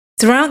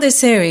Throughout this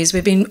series,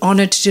 we've been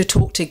honoured to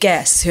talk to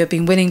guests who have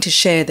been willing to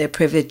share their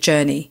privileged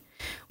journey.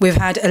 We've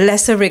had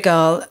Alessa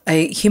Rigal,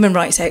 a human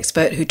rights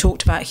expert who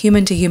talked about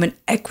human-to-human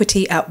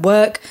equity at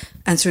work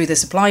and through the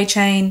supply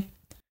chain.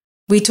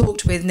 We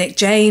talked with Nick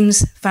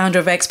James, founder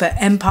of Expert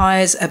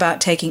Empires, about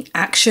taking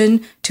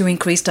action to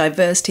increase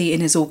diversity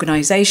in his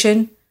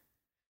organisation.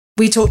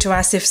 We talked to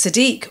Asif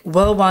Sadiq,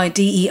 worldwide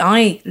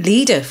DEI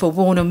leader for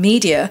Warner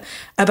Media,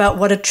 about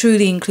what a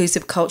truly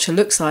inclusive culture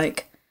looks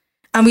like.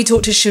 And we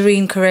talked to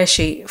Shireen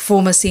Qureshi,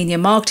 former senior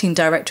marketing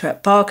director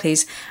at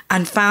Barclays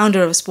and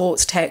founder of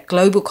Sports Tech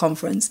Global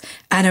Conference,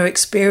 and her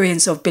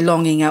experience of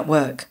belonging at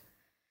work.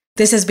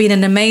 This has been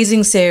an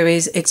amazing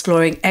series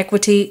exploring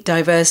equity,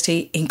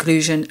 diversity,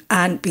 inclusion,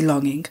 and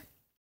belonging.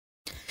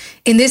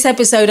 In this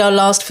episode, our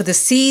last for the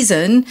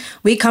season,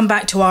 we come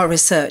back to our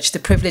research, The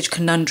Privilege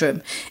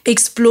Conundrum,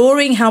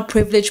 exploring how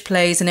privilege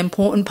plays an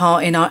important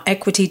part in our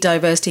equity,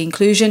 diversity,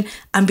 inclusion,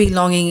 and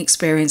belonging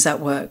experience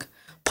at work.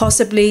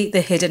 Possibly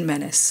the hidden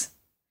menace.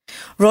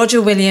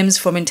 Roger Williams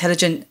from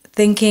Intelligent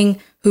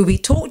Thinking, who we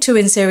talked to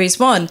in Series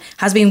 1,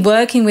 has been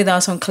working with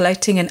us on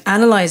collecting and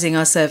analysing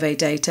our survey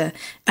data,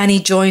 and he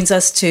joins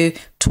us to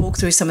talk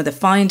through some of the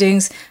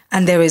findings,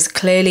 and there is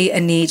clearly a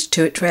need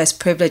to address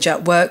privilege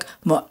at work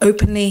more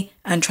openly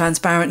and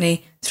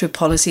transparently through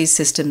policies,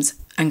 systems,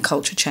 and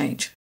culture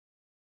change.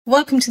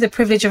 Welcome to the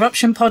Privilege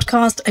Eruption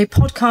podcast, a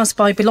podcast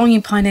by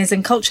Belonging Pioneers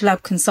and Culture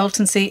Lab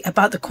Consultancy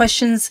about the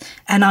questions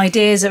and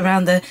ideas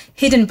around the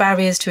hidden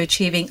barriers to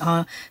achieving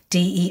our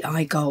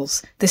DEI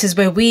goals. This is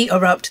where we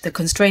erupt the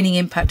constraining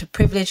impact of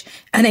privilege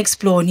and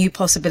explore new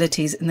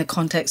possibilities in the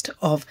context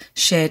of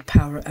shared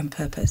power and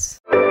purpose.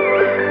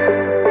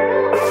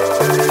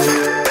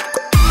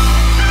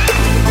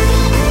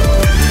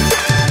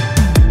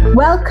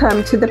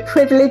 Welcome to the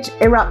Privilege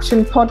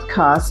Eruption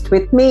podcast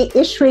with me,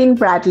 Ishreen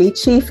Bradley,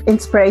 Chief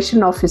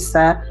Inspiration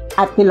Officer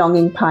at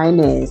Belonging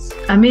Pioneers.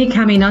 And me,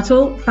 Cami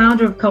Nuttall,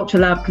 founder of Culture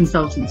Lab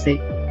Consultancy.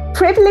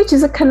 Privilege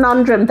is a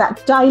conundrum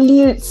that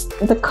dilutes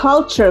the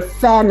culture of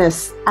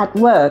fairness at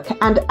work.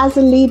 And as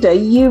a leader,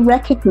 you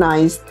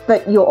recognize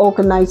that your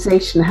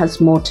organization has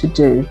more to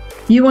do.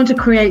 You want to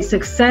create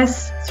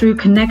success through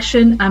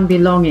connection and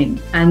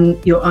belonging, and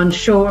you're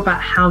unsure about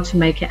how to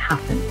make it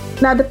happen.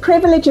 Now, the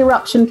Privilege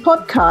Eruption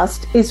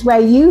podcast is where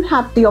you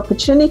have the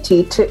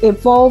opportunity to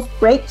evolve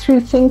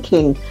breakthrough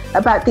thinking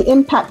about the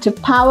impact of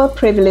power,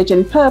 privilege,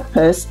 and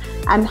purpose,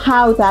 and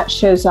how that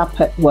shows up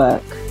at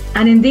work.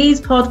 And in these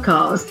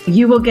podcasts,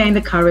 you will gain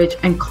the courage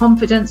and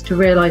confidence to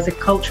realize a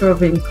culture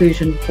of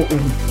inclusion for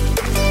all.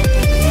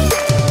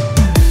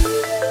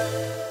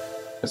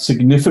 A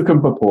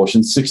significant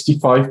proportion,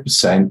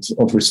 65%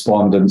 of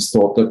respondents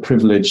thought that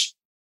privilege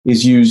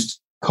is used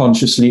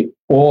consciously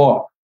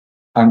or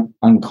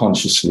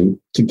unconsciously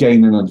to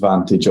gain an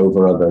advantage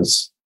over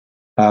others,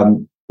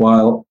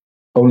 while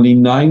only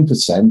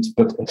 9%,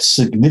 but a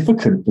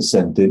significant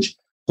percentage,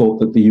 thought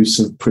that the use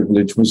of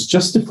privilege was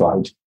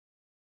justified.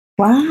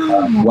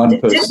 Wow.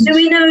 Do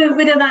we know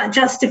whether that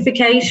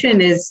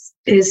justification is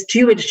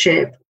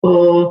stewardship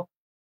or...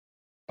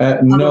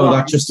 No,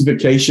 that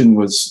justification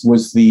was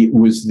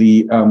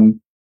I'm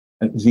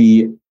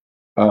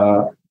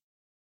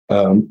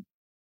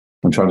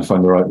trying to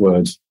find the right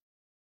word.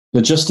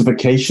 The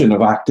justification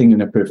of acting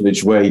in a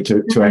privileged way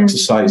to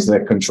exercise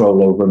their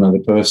control over another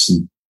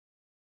person.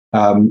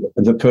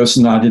 The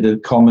person added a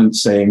comment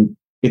saying,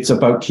 it's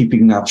about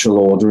keeping natural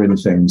order in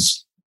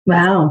things.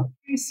 Wow.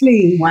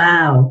 Seriously.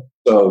 Wow.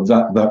 So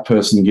that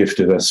person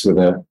gifted us with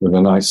a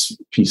nice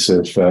piece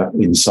of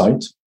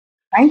insight.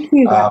 Thank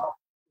you.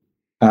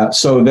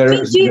 So there.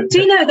 Do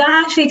you know that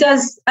actually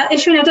does?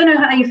 Ishreen, I don't know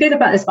how you feel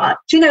about this, but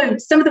do you know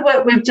some of the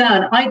work we've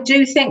done? I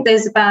do think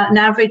there's about an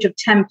average of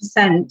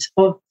 10%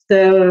 of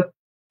the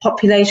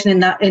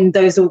population in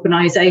those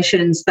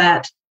organisations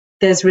that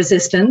there's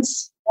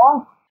resistance. Yeah.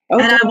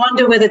 Okay. And I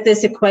wonder whether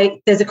there's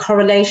a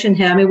correlation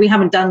here. I mean, we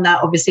haven't done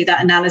that, obviously,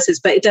 that analysis,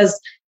 but it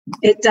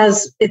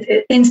does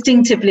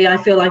instinctively. I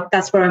feel like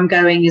that's where I'm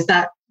going. Is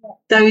that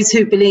those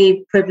who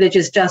believe privilege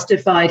is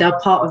justified are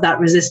part of that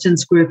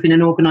resistance group in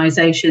an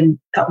organisation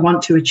that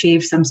want to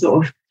achieve some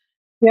sort of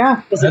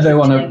They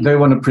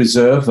want to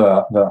preserve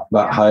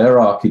that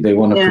hierarchy. They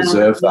want to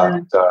preserve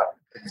that.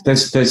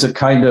 There's a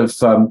kind of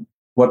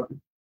what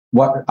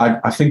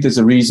I think there's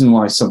a reason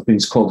why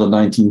something's called the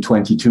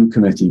 1922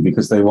 committee,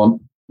 because they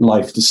want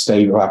life to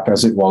stay back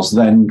as it was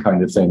then,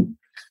 kind of thing.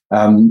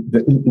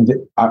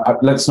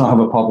 Let's not have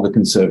a pop with the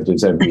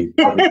Conservatives every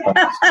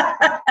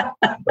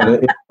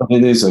but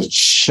it is a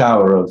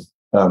shower of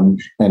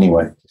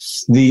anyway.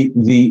 That's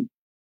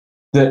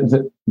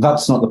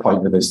not the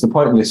point of this. The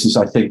point of this is,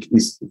 I think,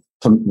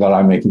 that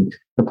I'm making.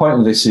 The point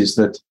of this is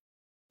that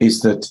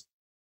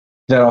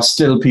there are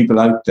still people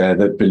out there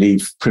that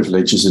believe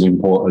privilege is an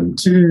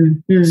important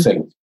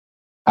thing,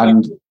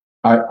 and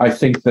I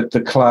think that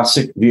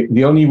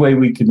the only way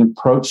we can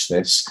approach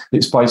this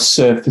is by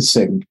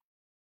surfacing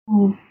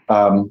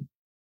the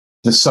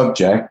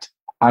subject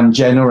and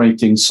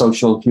generating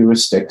social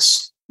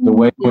heuristics, the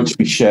way in which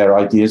we share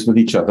ideas with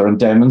each other and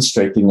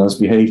demonstrating those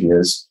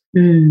behaviours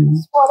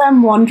That's what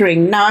I'm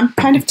wondering. Now, I'm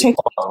kind of taking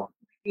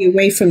it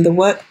away from the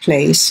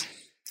workplace,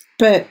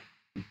 but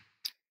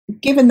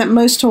given that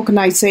most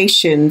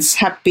organizations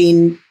have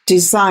been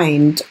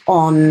designed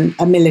on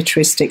a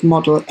militaristic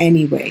model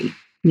anyway,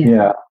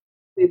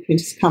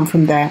 blueprints come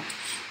from there.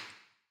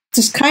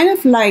 There's kind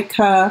of like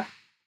a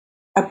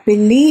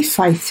belief,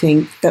 I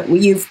think, that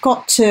you've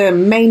got to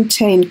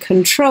maintain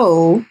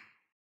control,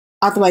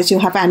 otherwise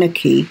you'll have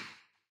anarchy.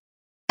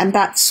 And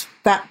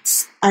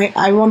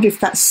I wonder if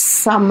that's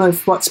some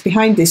of what's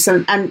behind this.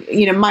 And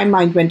my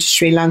mind went to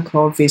Sri Lanka,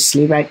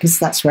 obviously, right? Because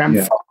that's where I'm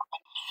from.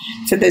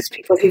 For those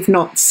people who've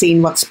not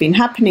seen what's been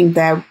happening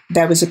there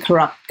was a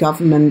corrupt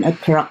government, a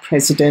corrupt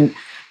president.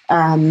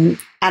 And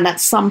at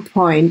some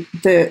point,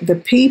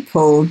 the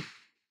people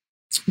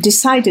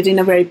decided in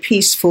a very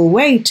peaceful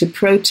way to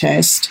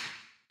protest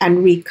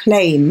and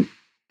reclaim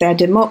their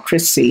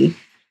democracy.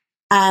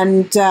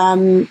 And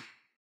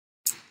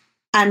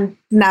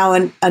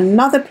now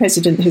another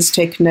president has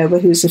taken over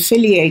who's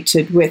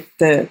affiliated with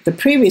the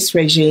previous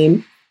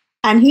regime,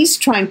 and he's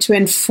trying to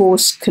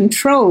enforce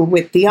control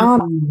with the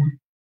army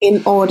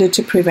in order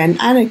to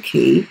prevent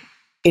anarchy,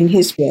 in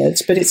his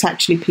words, but it's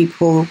actually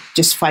people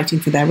just fighting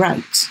for their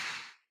rights.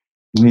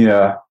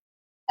 Yeah.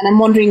 And I'm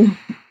wondering,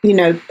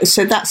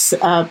 so that's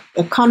a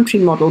country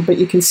model, but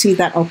you can see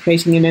that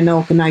operating in an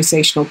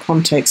organizational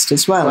context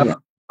as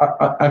well.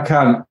 I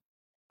can,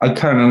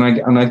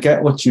 and I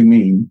get what you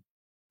mean,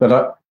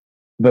 but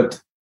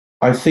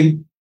I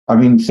think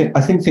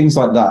things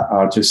like that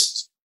are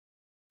just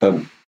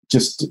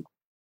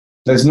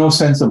there's no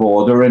sense of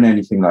order in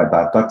anything like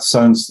that. That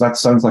sounds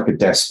like a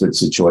desperate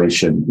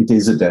situation. It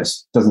is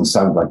doesn't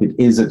sound like it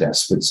is a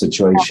desperate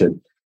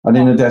situation. And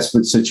in a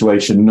desperate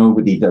situation,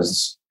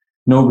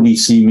 nobody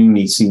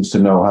seemingly seems to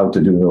know how to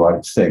do the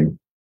right thing.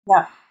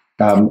 Yeah.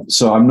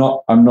 So I'm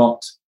not,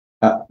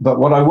 but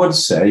what I would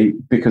say,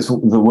 because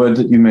the word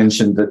that you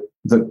mentioned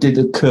that did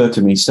occur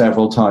to me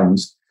several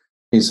times,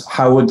 is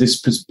how would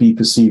this be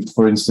perceived,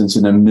 for instance,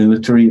 in a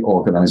military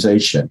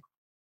organization?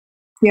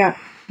 Yeah.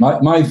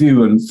 My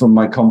view, and from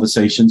my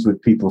conversations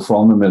with people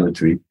from the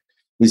military,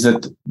 is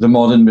that the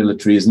modern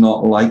military is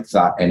not like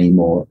that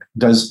anymore.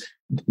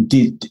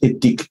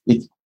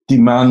 It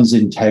demands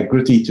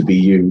integrity to be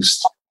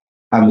used,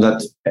 and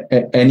that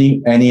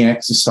any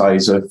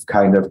exercise of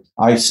kind of,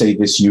 I say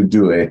this, you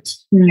do it,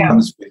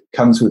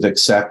 comes with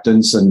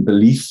acceptance and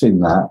belief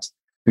in that,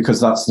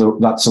 because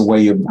that's a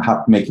way of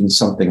making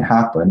something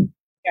happen.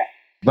 Yeah.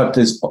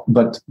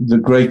 But the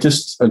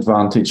greatest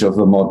advantage of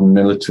the modern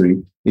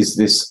military is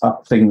this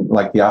thing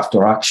like the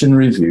after action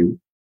review,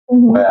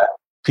 where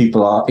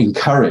people are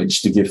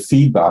encouraged to give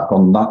feedback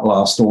on that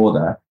last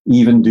order,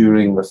 even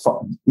during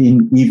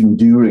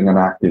an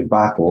active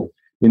battle,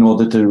 in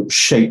order to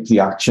shape the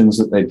actions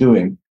that they're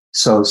doing.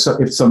 So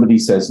if somebody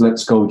says,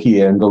 let's go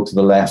here and go to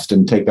the left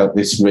and take out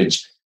this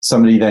ridge,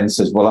 somebody then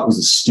says, well, that was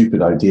a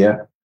stupid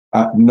idea.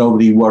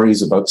 Nobody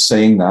worries about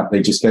saying that.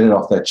 They just get it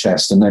off their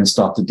chest and then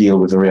start to deal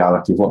with the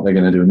reality of what they're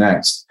going to do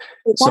next.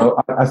 So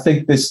I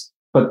think there's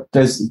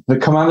the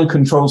command and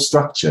control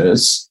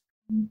structures,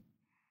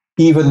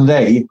 even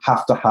they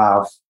have to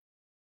have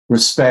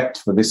respect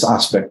for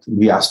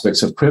the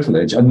aspects of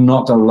privilege, and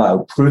not allow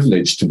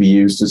privilege to be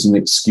used as an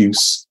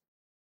excuse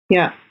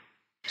to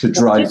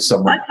drive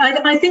someone.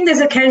 I think there's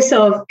a case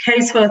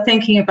for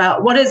thinking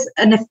about what is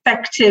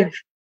effective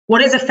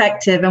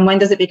and when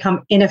does it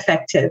become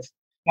ineffective.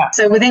 Yeah.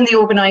 So within the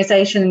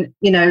organization,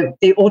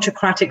 the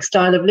autocratic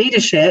style of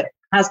leadership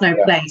has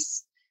no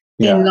place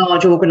in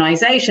large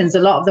organizations. A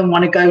lot of them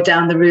want to go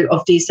down the route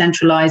of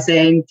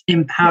decentralizing,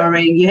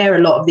 empowering. You hear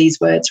a lot of these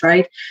words,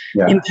 right?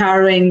 Yeah.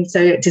 Empowering,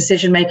 so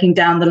decision-making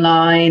down the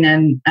line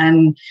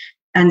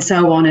and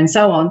so on and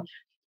so on.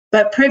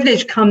 But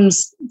privilege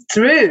comes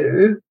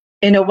through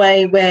in a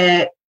way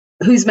where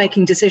who's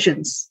making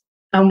decisions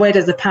and where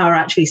does the power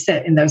actually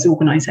sit in those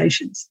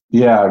organizations?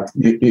 Yeah,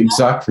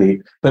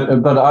 exactly.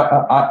 But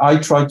I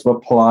try to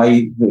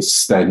apply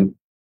this then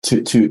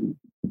to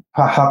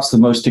perhaps the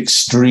most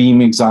extreme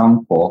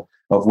example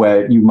of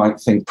where you might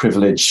think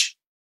privilege,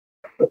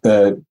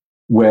 where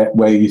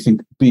you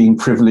think being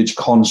privilege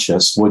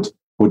conscious would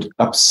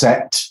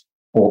upset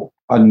or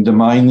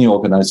undermine the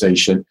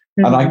organization.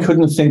 Mm-hmm. And I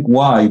couldn't think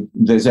why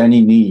there's any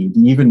need,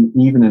 even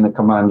in a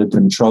command and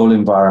control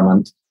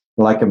environment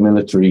like a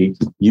military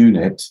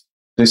unit,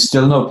 there's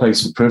still no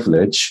place for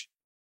privilege.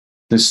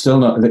 There's still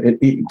no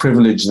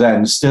privilege.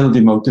 Then still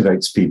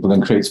demotivates people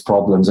and creates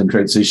problems and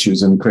creates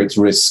issues and creates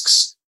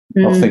risks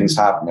of things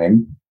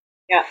happening.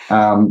 Yeah.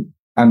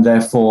 And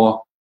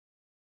therefore,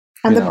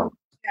 and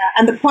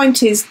the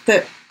point is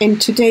that in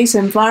today's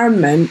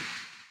environment,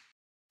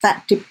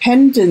 that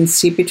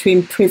dependency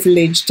between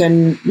privileged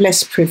and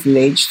less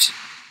privileged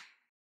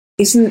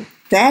isn't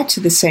there to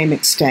the same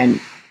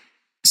extent.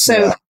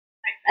 So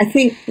I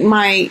think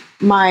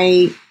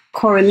my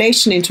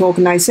correlation into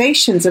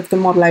organizations of the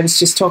model I was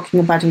just talking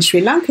about in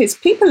Sri Lanka is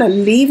people are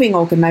leaving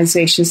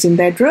organizations in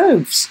their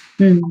droves.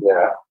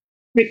 Yeah.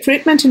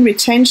 Recruitment and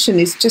retention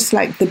is just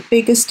like the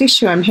biggest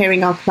issue I'm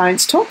hearing our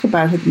clients talk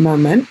about at the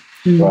moment.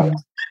 Right.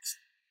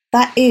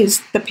 that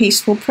is the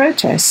peaceful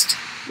protest.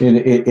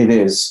 It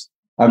is.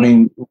 I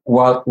mean,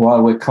 while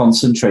we're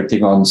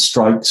concentrating on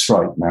strikes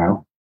right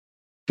now,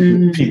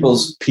 when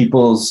people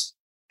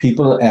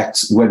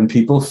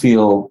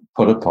feel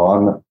put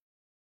upon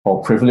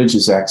or privilege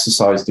is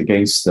exercised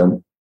against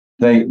them,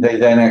 they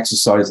then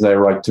exercise their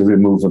right to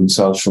remove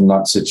themselves from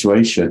that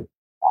situation.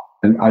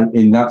 And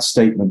in that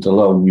statement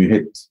alone, you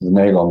hit the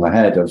nail on the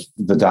head of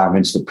the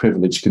damage that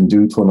privilege can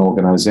do to an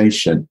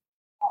organization.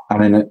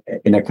 And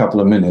in a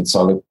couple of minutes,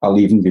 I'll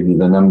even give you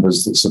the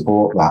numbers that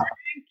support that.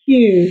 Thank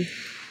you.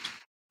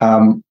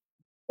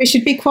 We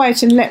should be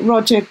quiet and let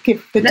Roger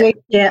give the data.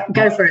 Yeah,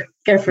 go for it.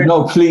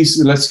 No,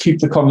 please, let's keep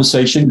the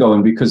conversation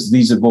going, because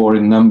these are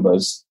boring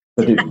numbers.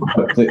 But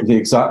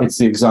it's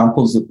the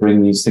examples that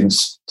bring these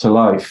things to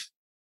life.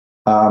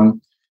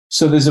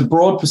 So there's a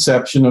broad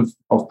perception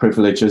of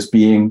privilege as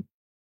being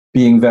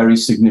very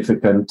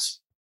significant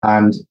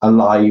and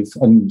alive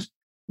and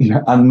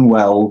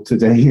unwell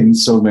today in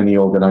so many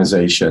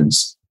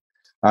organizations.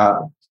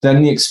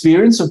 Then the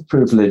experience of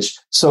privilege.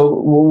 So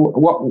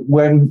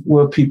when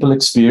were people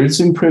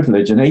experiencing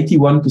privilege? And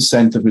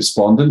 81% of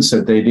respondents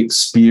said they'd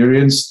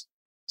experienced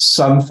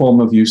some form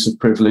of use of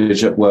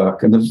privilege at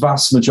work, and the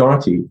vast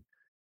majority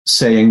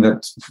saying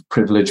that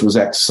privilege was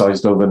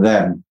exercised over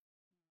them,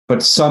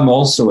 but some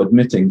also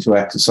admitting to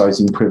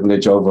exercising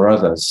privilege over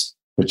others,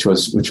 which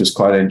was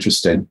quite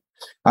interesting.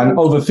 And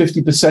over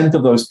 50%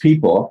 of those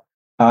people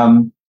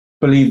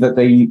believe that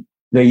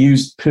they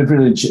used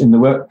privilege in the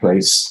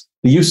workplace.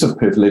 The use of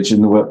privilege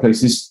in the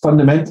workplace is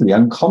fundamentally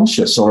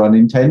unconscious or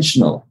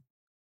unintentional.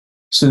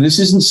 So this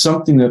isn't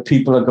something that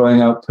people are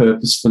going out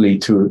purposefully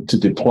to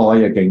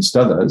deploy against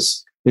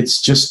others. It's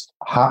just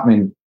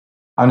happening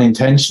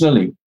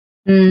unintentionally.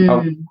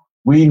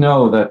 We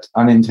know that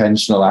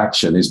unintentional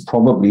action is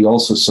probably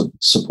also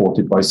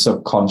supported by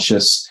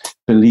subconscious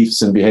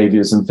beliefs and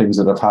behaviors and things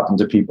that have happened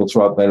to people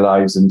throughout their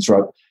lives and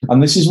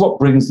this is what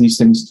brings these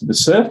things to the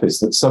surface,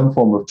 that some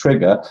form of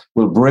trigger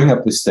will bring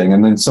up this thing,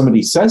 and then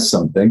somebody says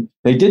something.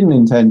 They didn't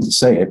intend to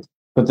say it,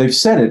 but they've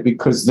said it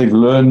because they've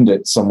learned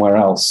it somewhere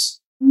else.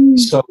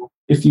 So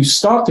if you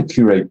start to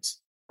curate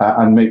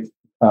and make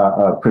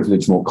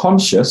privilege more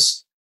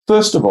conscious,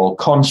 first of all,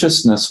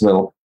 consciousness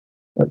will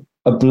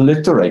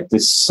obliterate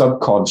this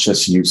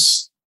subconscious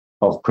use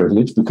of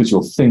privilege, because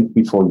you'll think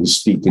before you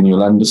speak and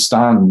you'll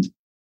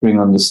bring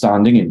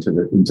understanding into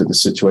the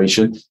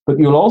situation. But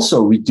you'll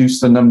also reduce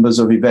the numbers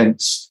of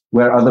events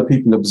where other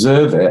people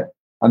observe it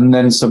and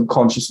then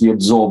subconsciously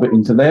absorb it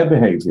into their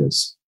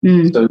behaviors.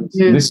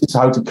 This is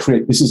how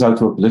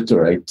to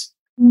obliterate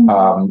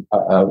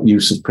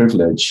use of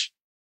privilege.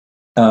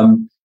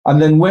 And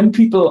then when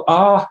people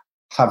are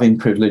having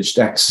privilege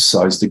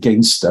exercised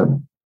against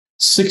them,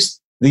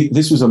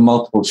 this was a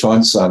multiple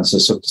choice answer,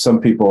 so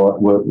some people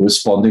were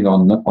responding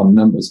on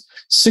numbers.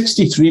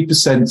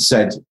 63%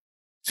 said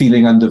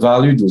feeling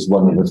undervalued was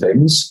one of the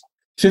things.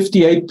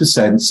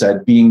 58%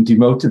 said being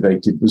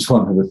demotivated was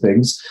one of the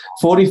things.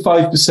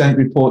 45%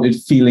 reported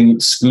feeling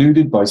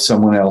excluded by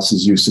someone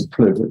else's use of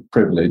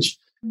privilege.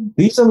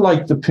 These are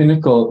like the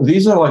pinnacle.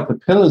 These are like the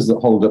pillars that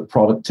hold up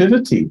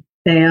productivity.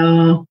 They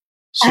are.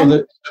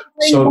 So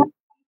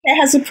it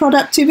has a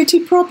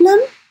productivity problem.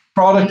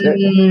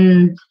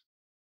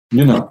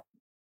 You know,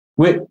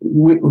 we've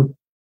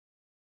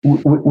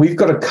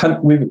got a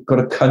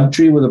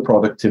country with a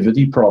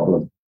productivity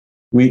problem.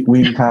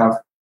 We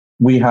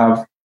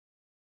have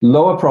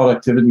lower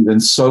productivity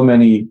than so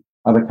many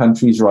other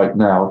countries right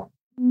now,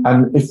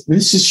 and if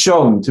this is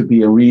shown to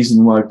be a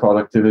reason why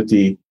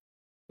productivity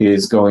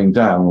is going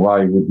down,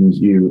 why wouldn't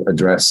you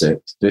address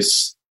it?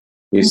 This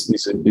is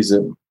a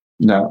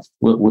now.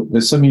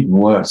 There's some even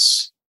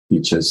worse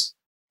features.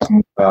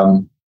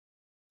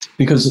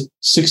 Because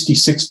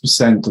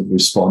 66% of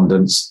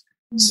respondents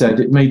said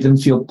it made them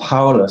feel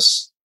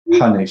powerless,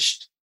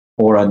 punished,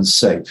 or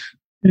unsafe.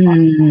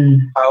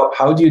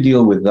 How do you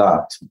deal with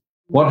that?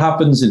 What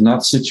happens in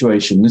that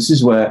situation? This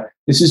is where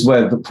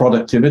the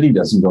productivity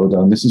doesn't go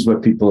down. This is where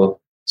people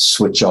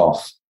switch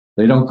off.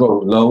 They don't go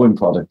low in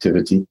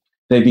productivity.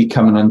 They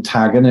become an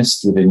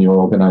antagonist within your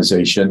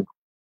organization.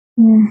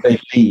 They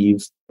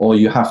leave, or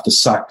you have to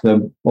sack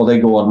them, or they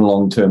go on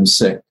long-term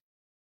sick.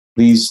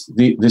 This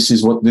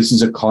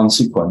is a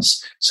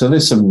consequence. So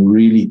there's some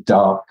really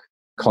dark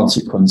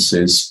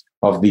consequences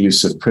of the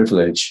use of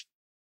privilege.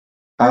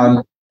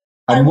 And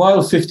while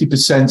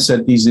 50%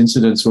 said these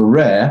incidents were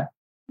rare,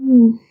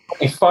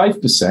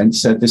 25%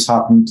 said this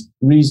happened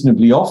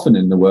reasonably often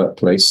in the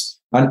workplace.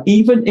 And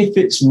even if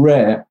it's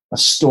rare, a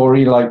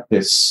story like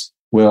this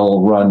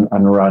will run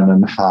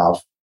and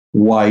have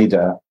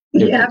wider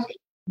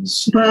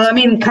implications. Well, I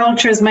mean,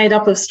 culture is made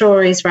up of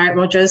stories, right,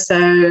 Roger?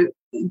 So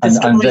the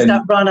stories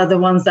that run are the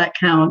ones that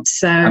count.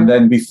 So, and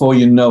then before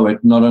you know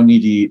it, not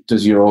only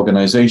does your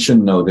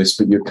organization know this,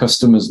 but your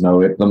customers know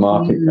it, the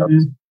market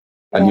knows,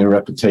 and your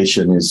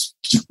reputation is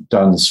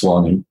down the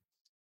Swanee.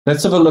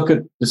 Let's have a look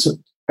at this.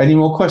 Any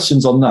more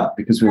questions on that?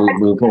 Because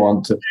we'll go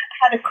on to.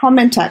 I had a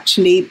comment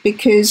actually,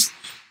 because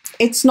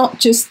it's not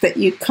just that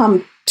you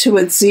come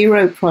towards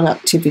zero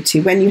productivity,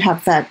 when you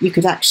have that, you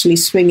could actually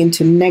swing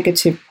into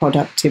negative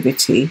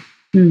productivity.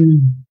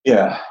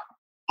 Yeah.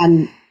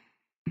 And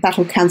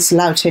that'll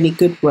cancel out any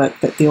good work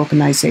that the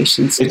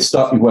organizations do.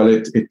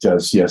 It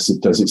does. Yes,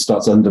 it does. It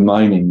starts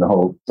undermining the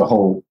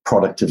whole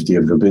productivity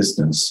of the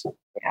business.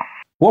 Yeah.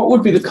 What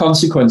would be the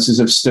consequences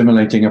of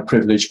stimulating a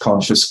privilege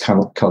conscious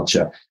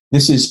culture?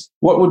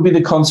 What would be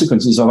the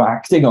consequences of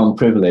acting on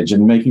privilege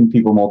and making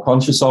people more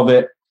conscious of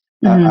it,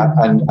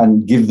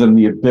 and give them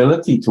the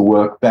ability to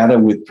work better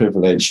with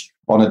privilege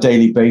on a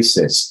daily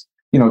basis?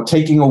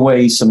 Taking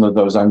away some of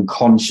those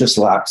unconscious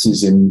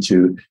lapses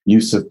into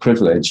use of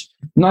privilege.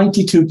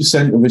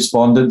 92% of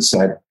respondents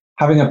said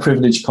having a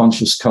privilege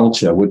conscious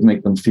culture would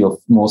make them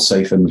feel more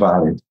safe and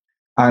valid.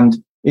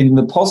 And in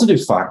the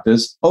positive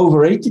factors, over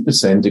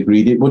 80%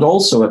 agreed it would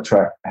also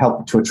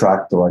help to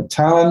attract the right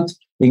talent,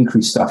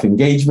 increase staff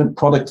engagement,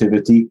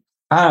 productivity,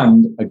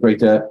 and a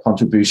greater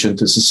contribution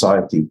to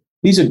society.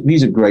 These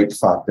are great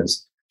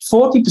factors.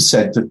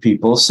 40% of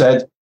people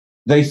said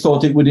they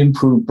thought it would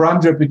improve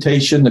brand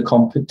reputation, the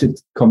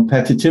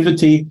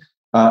competitivity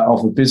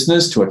of a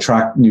business to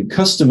attract new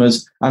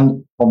customers,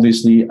 and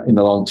obviously in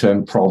the long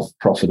term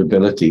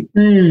profitability.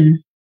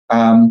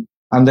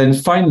 And then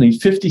finally,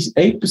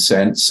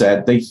 58%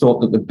 said they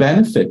thought that the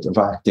benefit of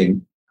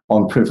acting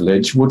on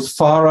privilege would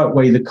far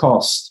outweigh the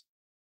cost.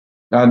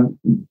 And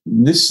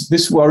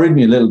this worried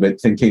me a little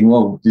bit, thinking,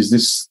 well, is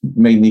this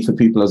mainly for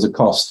people as a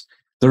cost?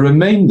 The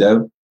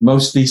remainder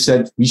mostly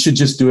said we should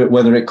just do it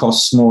whether it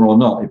costs more or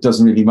not. It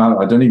doesn't really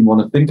matter. I don't even want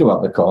to think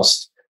about the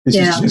cost. This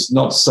is just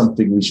not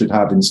something we should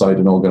have inside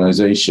an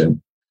organization.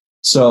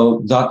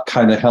 So that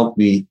kind of helped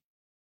me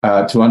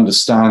to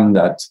understand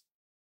that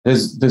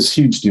there's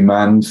huge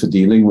demand for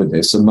dealing with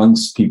this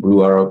amongst people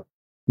who are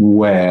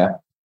aware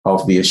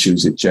of the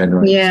issues it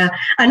generates. Yeah,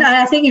 and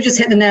I think you just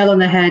hit the nail on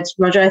the head,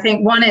 Roger. I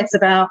think one, it's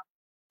about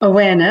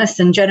awareness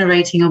and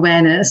generating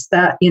awareness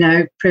that,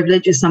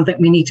 privilege is something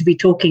we need to be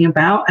talking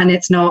about, and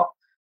it's not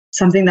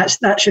something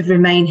that should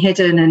remain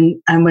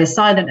hidden and we're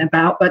silent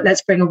about, but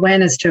let's bring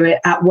awareness to it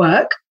at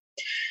work.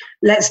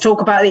 Let's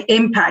talk about the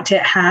impact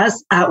it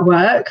has at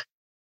work,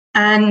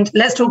 and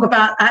let's talk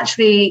about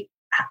actually,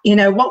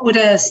 what would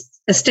a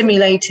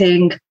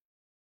stimulating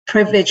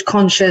privilege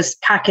conscious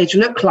package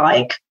look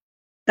like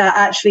that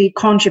actually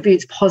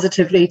contributes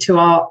positively to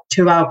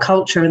our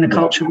culture and the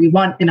culture we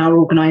want in our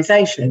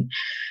organization.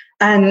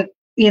 And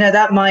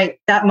that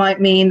might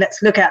mean,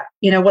 let's look at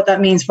what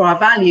that means for our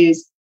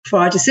values, for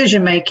our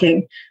decision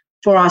making,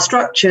 for our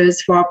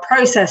structures, for our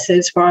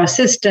processes, for our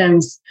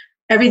systems,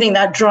 everything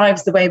that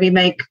drives the way we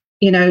make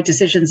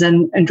decisions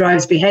and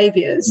drives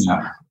behaviors.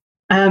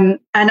 And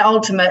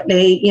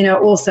ultimately,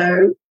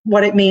 also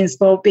what it means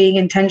for being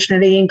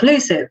intentionally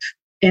inclusive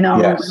in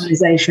our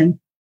organization.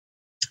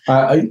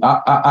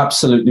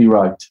 Absolutely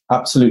right.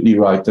 Absolutely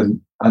right.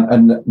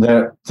 And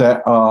there's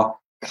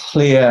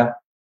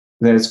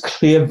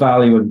clear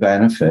value and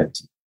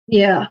benefit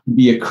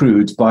be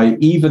accrued by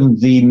even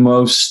the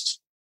most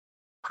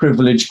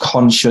privilege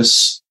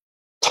conscious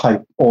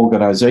type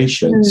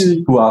organizations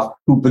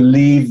who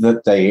believe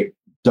that they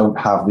don't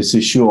have this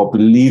issue or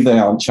believe they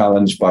aren't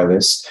challenged by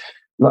this.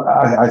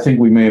 I think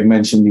we may have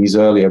mentioned these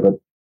earlier, but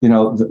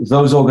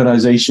those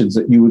organizations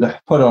that you would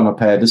put on a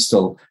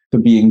pedestal for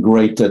being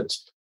great at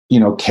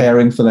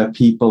caring for their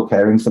people,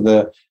 caring for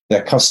their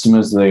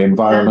customers, the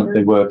environment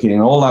they work in,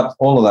 all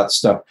of that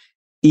stuff,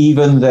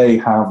 even they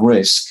have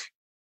risk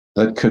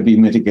that could be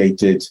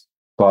mitigated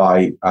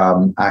by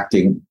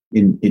acting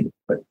in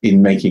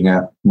making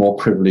a more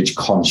privilege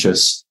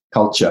conscious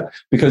culture.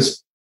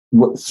 Because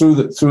through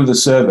the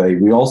survey,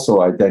 we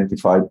also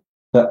identified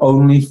that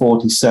only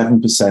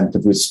 47%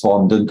 of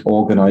respondent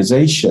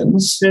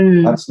organizations,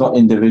 that's not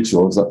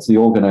individuals, that's the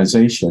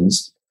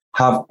organizations,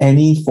 have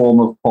any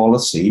form of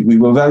policy. We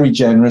were very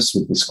generous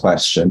with this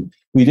question.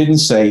 We didn't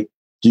say,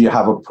 do you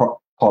have a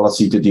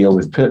policy to deal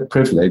with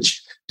privilege?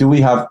 Do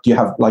you have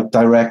like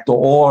direct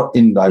or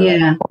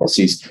indirect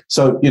policies?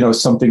 So,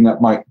 something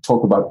that might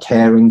talk about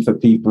caring for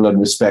people and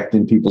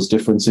respecting people's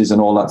differences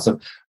and all that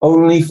stuff.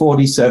 Only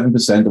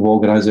 47% of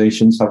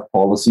organizations have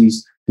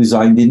policies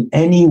designed in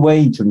any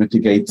way to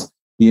mitigate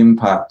the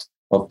impact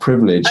of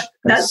privilege.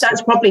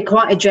 That's probably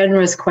quite a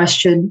generous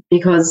question,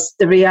 because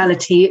the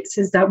reality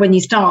is that when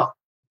you start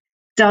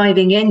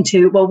diving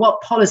into, well, what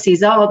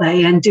policies are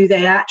they and do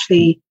they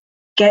actually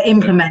get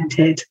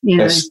implemented?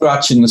 They're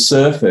scratching the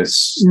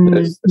surface.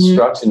 They're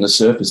scratching the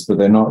surface, but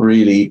they're not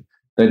really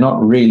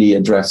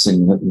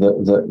addressing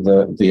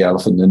the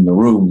elephant in the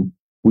room,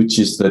 which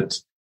is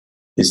that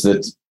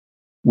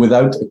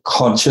without a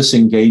conscious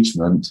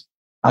engagement,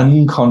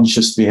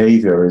 unconscious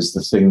behavior is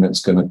the thing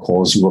that's going to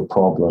cause you a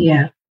problem.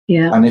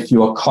 And if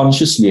you are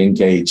consciously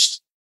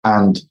engaged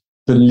and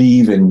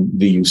believe in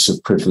the use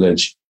of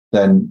privilege,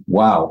 then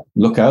wow,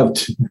 look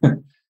out,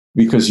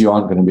 because you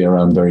aren't going to be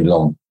around very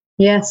long.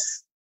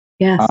 Yes,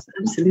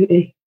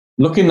 absolutely.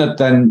 Looking at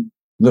then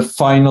the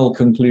final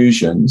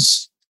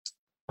conclusions.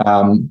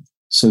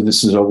 So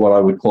this is what I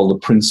would call the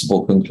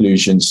principal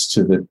conclusions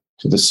to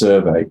the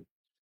survey.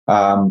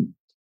 And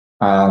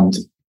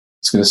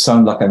it's going to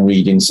sound like I'm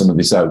reading some of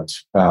this out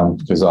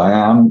because I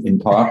am in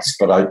parts,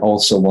 but I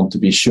also want to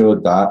be sure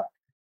that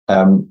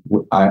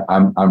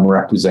I'm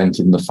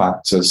representing the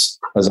facts as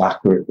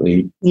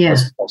accurately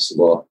as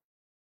possible.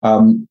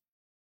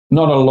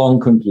 Not a long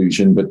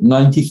conclusion, but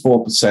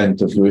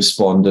 94% of the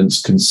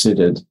respondents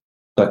considered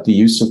that the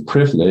use of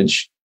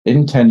privilege,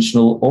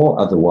 intentional or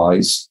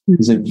otherwise,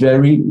 is a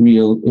very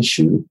real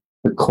issue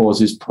that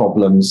causes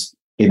problems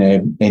in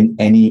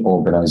any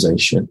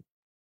organization.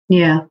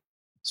 Yeah.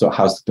 So it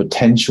has the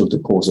potential to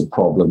cause a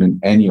problem in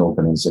any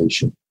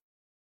organization.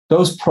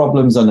 Those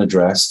problems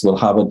unaddressed will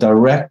have a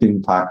direct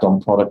impact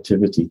on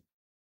productivity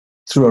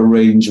through a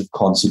range of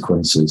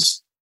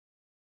consequences.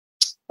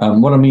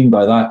 What I mean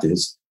by that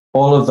is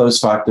all of those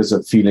factors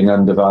of feeling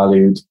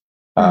undervalued,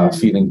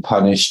 feeling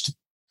punished,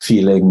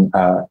 feeling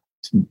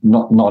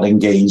not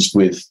engaged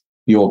with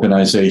the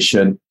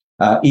organization,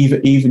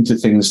 even to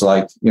things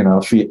like,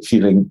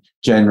 feeling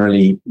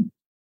generally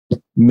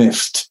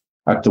miffed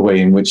at the way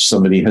in which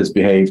somebody has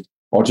behaved,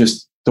 or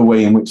just the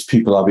way in which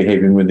people are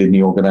behaving within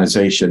the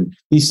organization.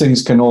 These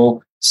things can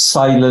all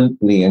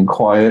silently and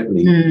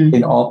quietly,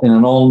 in an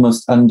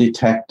almost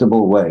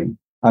undetectable way,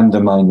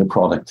 undermine the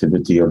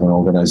productivity of an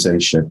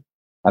organization.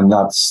 And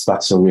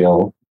that's a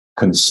real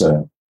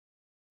concern.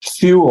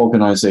 Few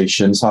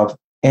organizations have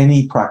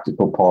any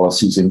practical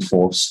policies in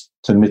force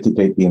to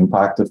mitigate the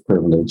impact of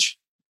privilege.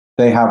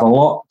 They have a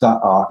lot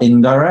that are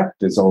indirect.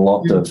 There's a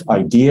lot of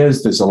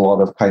ideas. There's a lot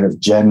of kind of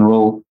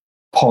general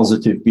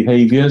positive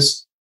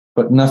behaviors,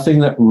 but nothing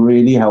that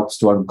really helps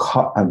to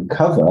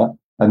uncover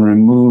and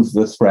remove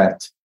the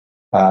threat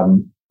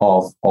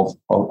of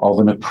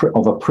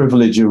a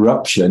privilege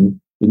eruption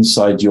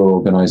inside your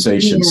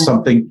organization.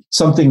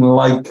 Something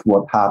like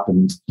what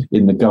happened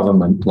in the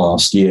government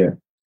last year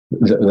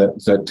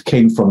that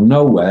came from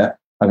nowhere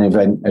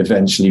and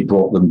eventually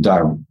brought them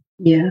down.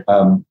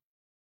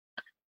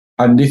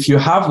 And if you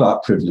have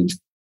that privilege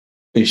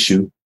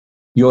issue,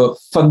 you're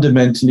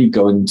fundamentally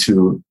going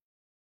to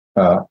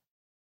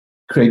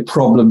create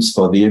problems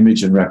for the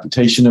image and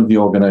reputation of the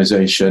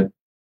organization,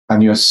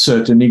 and you're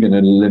certainly going to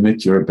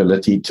limit your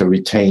ability to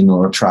retain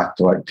or attract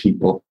the right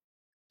people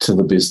to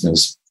the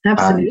business.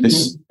 Absolutely. And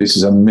this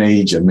is a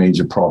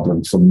major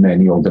problem for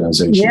many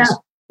organizations. Yeah,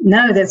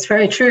 no, that's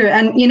very true.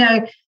 And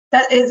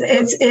that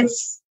is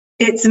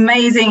it's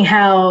amazing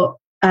how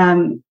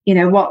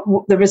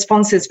what the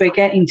responses we're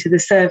getting to the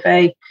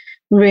survey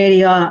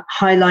really are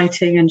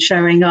highlighting and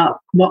showing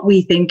up what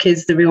we think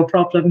is the real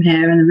problem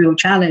here and the real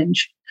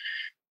challenge.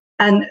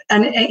 And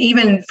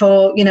even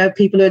for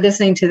people who are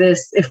listening to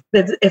this,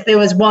 if there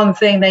was one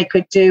thing they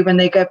could do when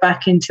they go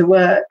back into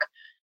work,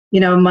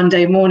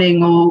 Monday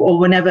morning or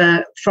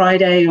whenever,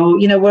 Friday, or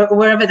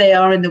wherever they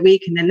are in the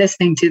week, and they're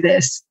listening to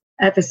this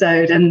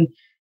episode, and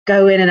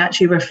go in and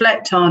actually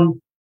reflect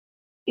on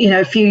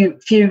a few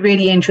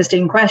really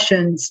interesting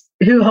questions.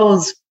 Who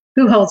holds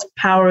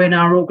power in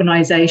our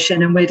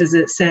organization, and where does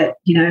it sit?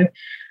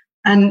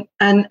 And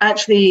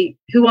actually,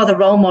 who are the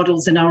role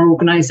models in our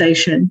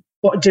organization?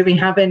 What do we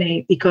have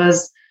any?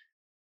 Because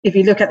if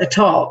you look at the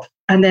top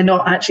and they're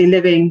not actually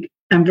living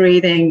and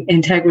breathing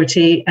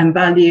integrity and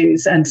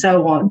values and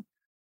so on,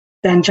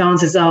 then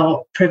chances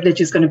are privilege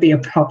is going to be a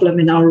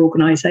problem in our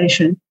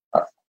organization.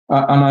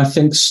 And I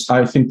think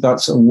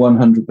that's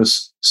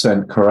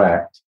 100%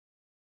 correct.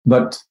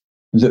 But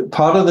the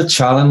part of the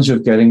challenge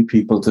of getting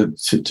people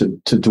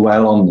to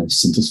dwell on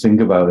this and to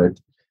think about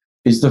it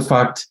is the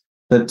fact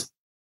that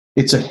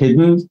it's a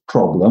hidden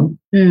problem.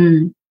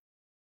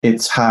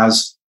 It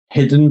has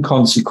hidden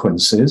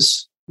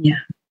consequences.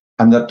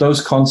 And that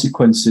those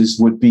consequences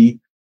would be,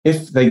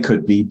 if they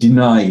could be,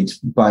 denied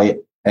by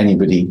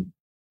anybody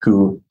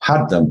who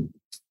had them.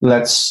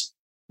 Let's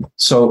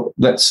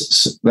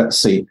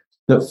see.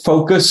 The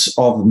focus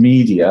of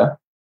media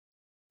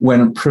when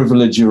a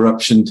privilege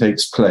eruption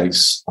takes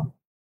place,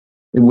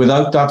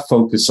 without that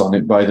focus on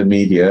it by the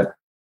media,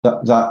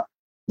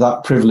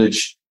 that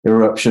privilege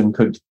eruption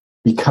could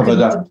be covered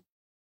up,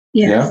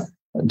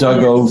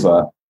 dug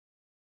over.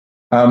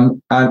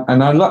 And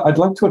I'd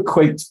like to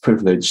equate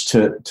privilege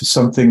to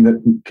something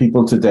that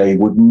people today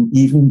wouldn't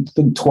even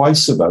think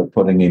twice about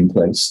putting in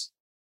place.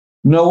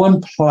 No one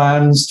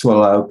plans to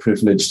allow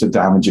privilege to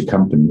damage a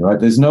company, right?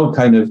 There's no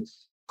kind of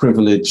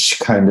privilege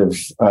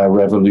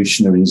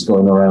revolutionaries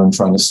going around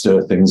trying to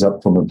stir things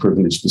up from a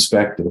privileged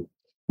perspective.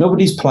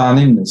 Nobody's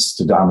planning this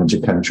to damage a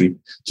country,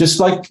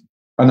 just like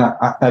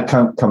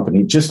a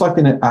company, just like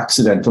an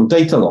accidental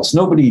data loss.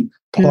 Nobody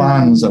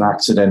plans an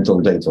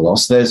accidental data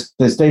loss. There's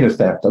data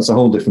theft. That's a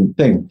whole different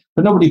thing.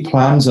 But nobody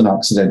plans an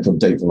accidental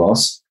data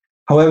loss.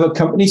 However,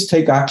 companies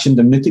take action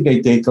to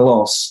mitigate data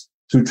loss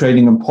through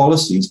training and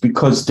policies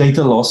because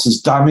data loss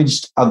has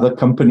damaged other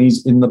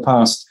companies in the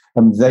past,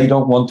 and they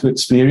don't want to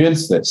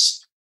experience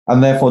this.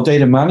 And therefore,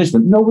 data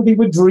management, nobody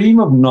would dream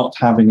of not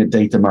having a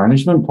data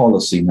management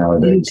policy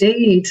nowadays.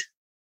 Indeed.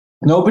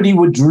 Nobody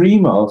would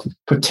dream of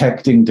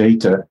protecting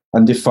data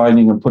and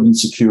defining and putting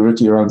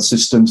security around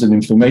systems and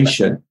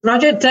information.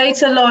 Roger,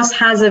 data loss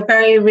has a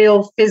very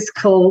real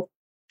physical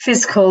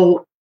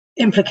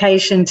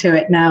implication to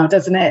it now,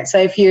 doesn't it? So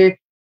if your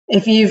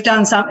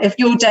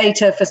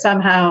data for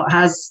somehow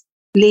has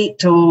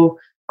leaked or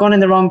gone in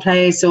the wrong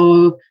place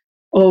or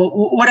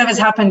whatever's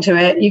happened to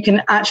it, you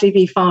can actually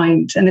be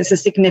fined, and it's a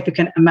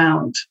significant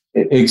amount.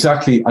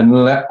 Exactly,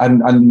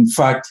 and in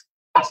fact,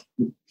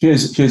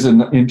 here's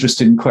an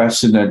interesting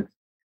question. Then,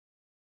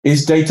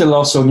 is data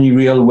loss only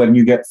real when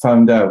you get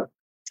found out?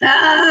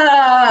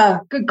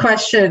 Good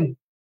question.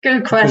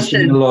 Good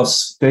question.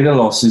 Data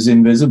loss is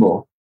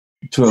invisible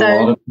to a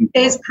lot of people.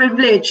 Is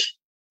privilege.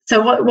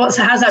 So how's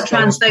that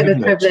translate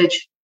with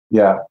privilege?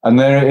 Yeah, and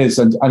there it is.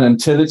 And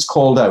until it's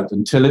called out,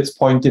 until it's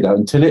pointed out,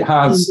 until it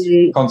has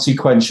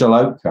consequential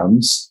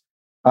outcomes,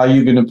 are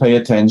you going to pay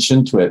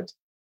attention to it?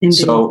 Indeed.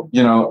 So,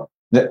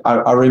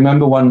 I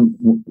remember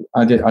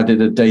I did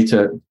a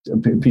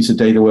piece of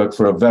data work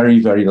for a very,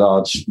 very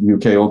large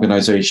UK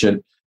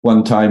organization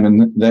one time.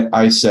 And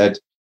I said,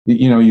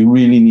 you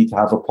really need to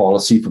have a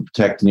policy for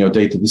protecting your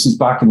data. This is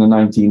back in the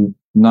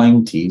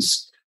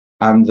 1990s.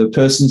 And the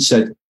person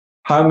said,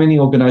 how many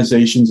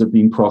organizations have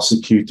been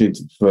prosecuted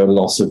for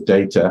loss of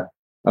data?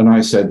 And I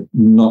said,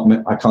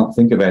 I can't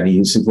think of any.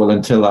 He said, well,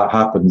 until that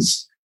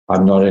happens,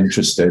 I'm not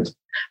interested.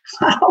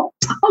 Wow.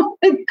 Oh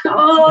my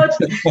God.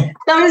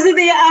 Those are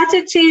the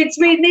attitudes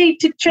we need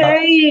to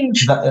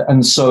change.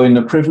 And so in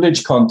the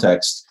privilege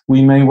context,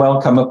 we may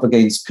well come up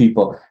against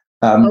people.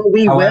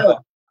 We will.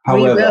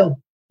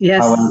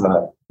 Yes.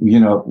 However,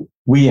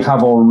 we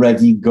have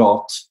already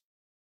got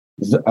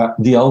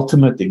the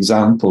ultimate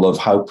example of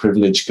how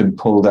privilege can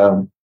pull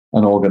down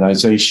an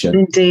organization.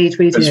 Indeed,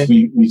 we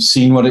do. We've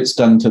seen what it's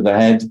done to the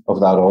head of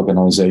that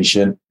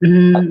organization.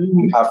 And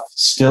we have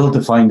still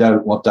to find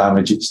out what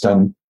damage it's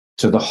done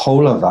to the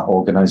whole of that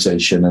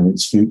organization and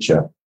its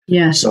future.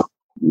 Yes. So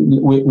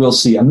we'll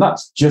see. And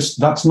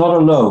that's not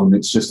alone.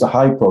 It's just a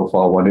high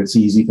profile one. It's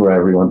easy for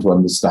everyone to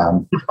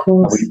understand. Of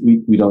course.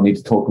 We don't need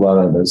to talk about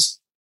others.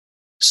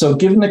 So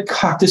given the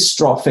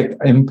catastrophic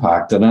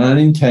impact that an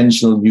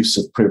unintentional use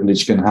of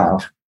privilege can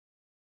have,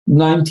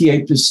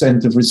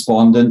 98% of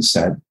respondents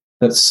said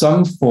that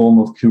some form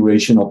of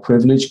curation or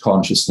privilege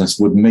consciousness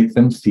would make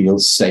them feel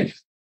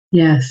safe.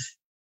 Yes.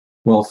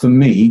 Well, for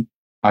me,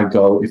 I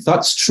go, if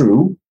that's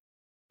true,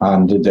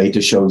 and the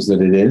data shows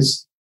that it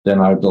is, then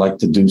I'd like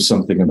to do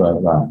something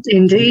about that.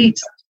 Indeed.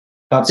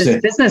 That's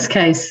it. Business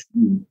case.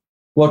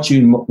 What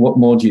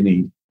more do you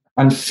need?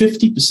 And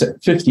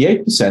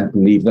 58%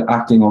 believe that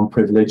acting on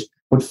privilege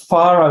would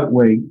far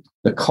outweigh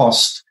the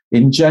cost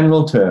in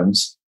general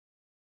terms.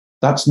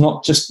 That's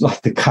not just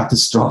like the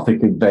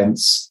catastrophic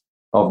events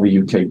of the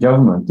UK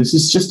government. This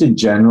is just in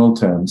general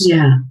terms.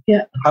 Yeah.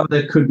 How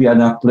there could be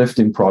an uplift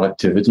in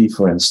productivity,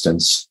 for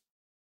instance.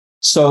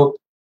 So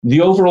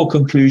the overall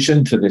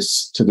conclusion to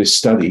this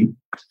study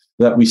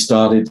that we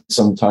started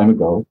some time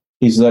ago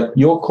is that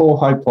your core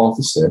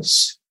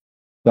hypothesis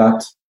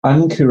that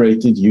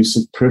uncurated use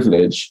of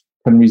privilege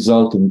can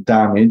result in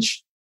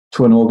damage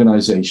to an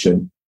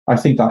organization, I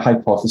think that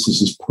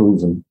hypothesis is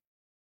proven.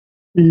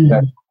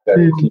 Very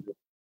clear.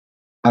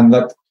 And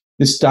that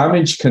this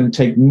damage can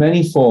take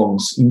many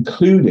forms,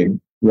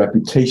 including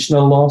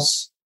reputational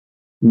loss,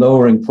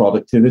 lowering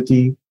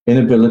productivity,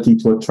 inability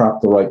to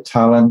attract the right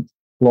talent,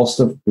 loss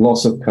of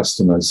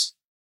customers.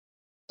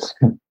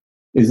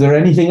 Is there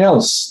anything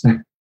else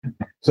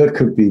that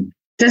could be?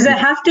 Does it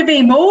have to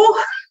be more?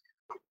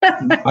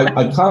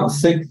 I can't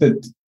think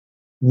that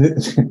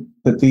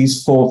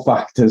these four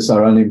factors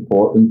are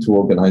unimportant to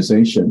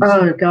organizations.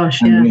 Oh,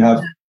 gosh, and we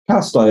have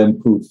cast iron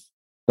proof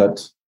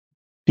that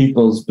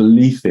people's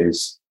belief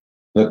is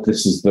that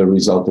this is the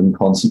resultant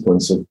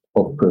consequence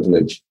of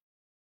privilege.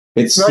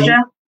 Roger?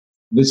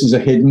 This is a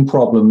hidden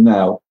problem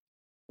now,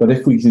 but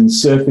if we can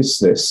surface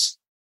this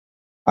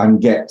and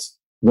get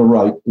the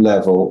right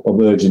level of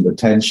urgent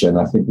attention,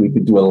 I think we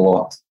could do a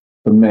lot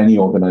for many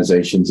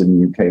organizations in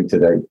the UK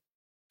today.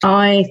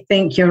 I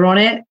think you're on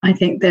it. I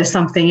think there's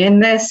something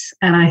in this,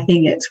 and I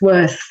think it's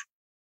worth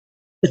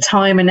the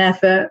time and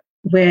effort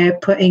we're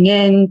putting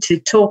in to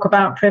talk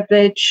about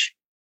privilege.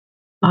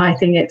 I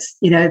think it's,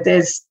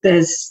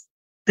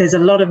 there's a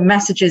lot of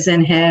messages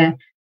in here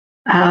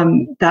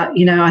that,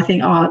 I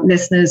think our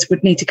listeners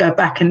would need to go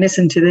back and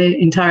listen to the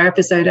entire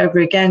episode over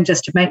again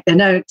just to make their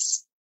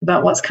notes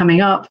about what's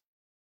coming up.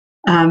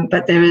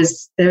 But there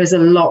is a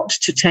lot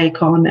to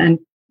take on and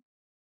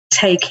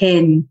take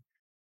in,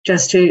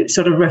 just to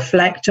sort of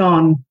reflect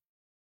on,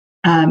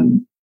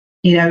 and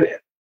the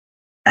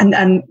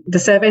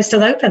survey is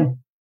still open.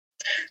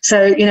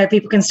 So,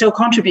 people can still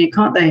contribute,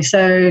 can't they?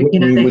 So,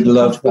 we would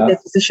love that. Their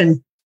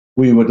position.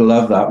 We would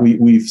love that.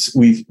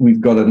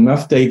 We've got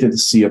enough data to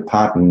see a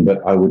pattern, but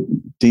I would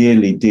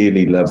dearly,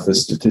 dearly love the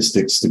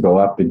statistics to go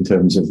up in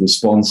terms of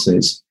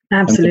responses.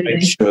 Absolutely. And to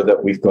make sure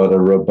that we've got a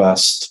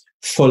robust,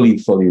 fully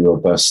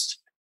robust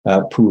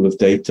pool of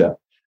data.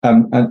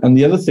 And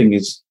the other thing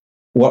is,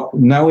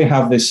 now we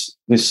have this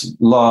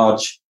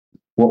large,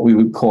 what we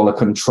would call a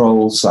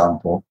control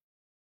sample.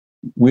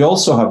 We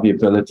also have the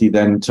ability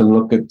then to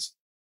look at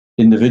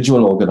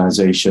individual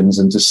organizations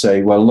and to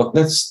say, well, look,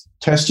 let's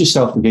test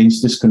yourself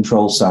against this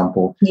control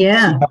sample.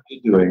 Yeah. See how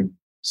you're doing.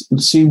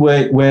 see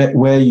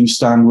where you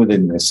stand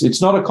within this.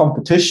 It's not a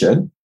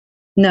competition.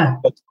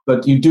 No.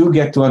 But you do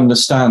get to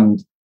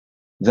understand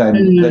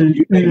then that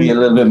you may be a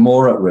little bit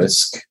more at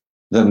risk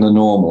than the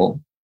normal,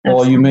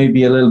 or you may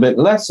be a little bit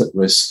less at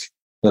risk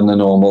than the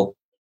normal.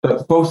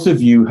 But both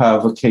of you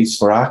have a case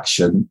for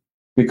action,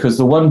 because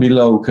the one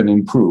below can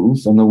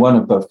improve and the one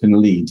above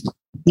can lead.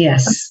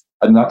 Yes.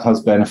 And that has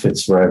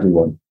benefits for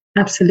everyone.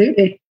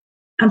 Absolutely.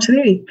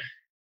 Absolutely.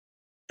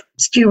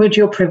 Steward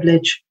your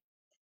privilege.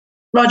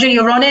 Roger,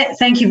 you're on it.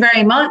 Thank you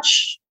very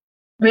much.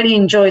 Really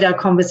enjoyed our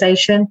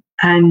conversation,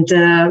 and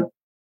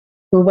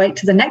we'll wait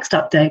to the next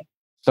update.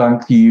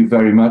 Thank you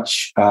very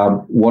much.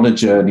 What a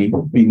journey.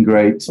 Been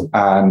great.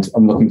 And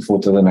I'm looking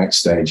forward to the next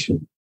stage.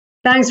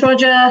 Thanks,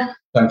 Roger.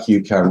 Thank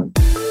you, Karen.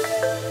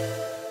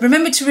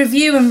 Remember to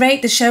review and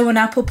rate the show on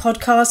Apple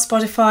Podcasts,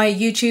 Spotify,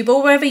 YouTube,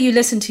 or wherever you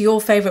listen to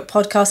your favourite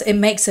podcast. It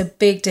makes a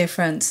big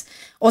difference.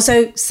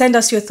 Also, send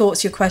us your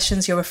thoughts, your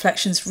questions, your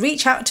reflections.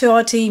 Reach out to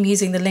our team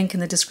using the link in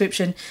the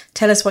description.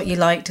 Tell us what you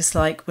like,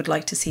 dislike, would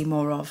like to see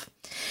more of.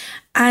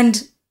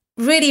 And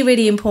really,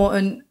 really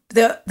important,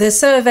 the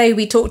survey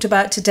we talked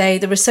about today,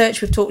 the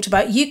research we've talked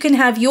about, you can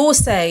have your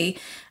say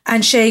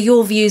and share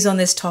your views on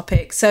this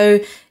topic.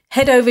 So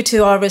head over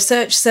to our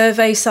research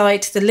survey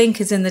site. The link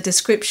is in the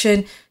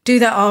description. Do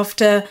that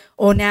after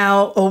or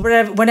now or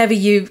whenever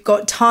you've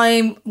got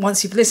time,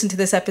 once you've listened to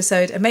this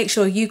episode, and make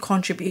sure you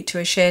contribute to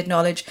a shared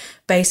knowledge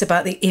base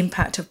about the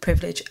impact of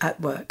privilege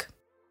at work.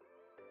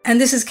 And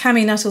this is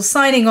Cami Nuttall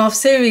signing off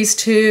Series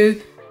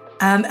 2,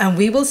 and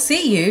we will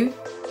see you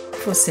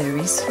for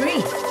Series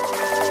 3.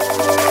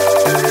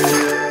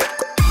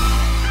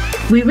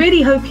 We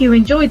really hope you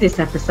enjoyed this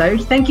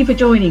episode. Thank you for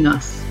joining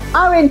us.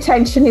 Our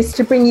intention is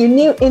to bring you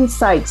new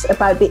insights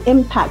about the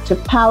impact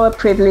of power,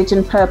 privilege,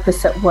 and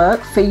purpose at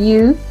work for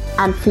you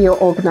and for your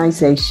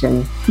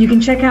organization. You can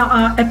check out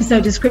our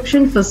episode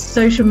description for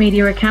social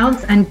media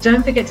accounts, and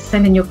don't forget to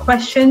send in your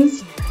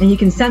questions, and you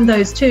can send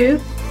those to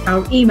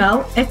our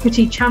email,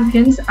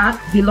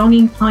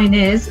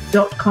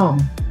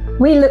 equitychampions@belongingpioneers.com.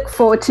 We look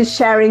forward to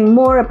sharing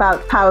more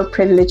about power,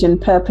 privilege,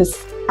 and purpose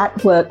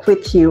at work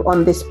with you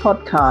on this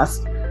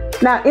podcast.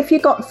 Now, if you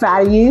got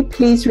value,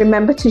 please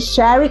remember to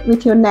share it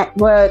with your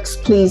networks.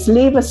 Please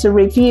leave us a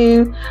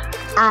review.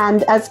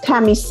 And as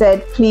Cami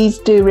said, please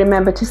do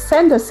remember to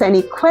send us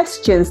any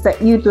questions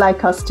that you'd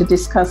like us to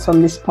discuss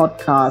on this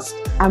podcast.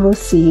 And we'll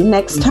see you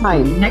next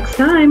time. Next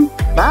time.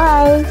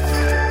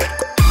 Bye.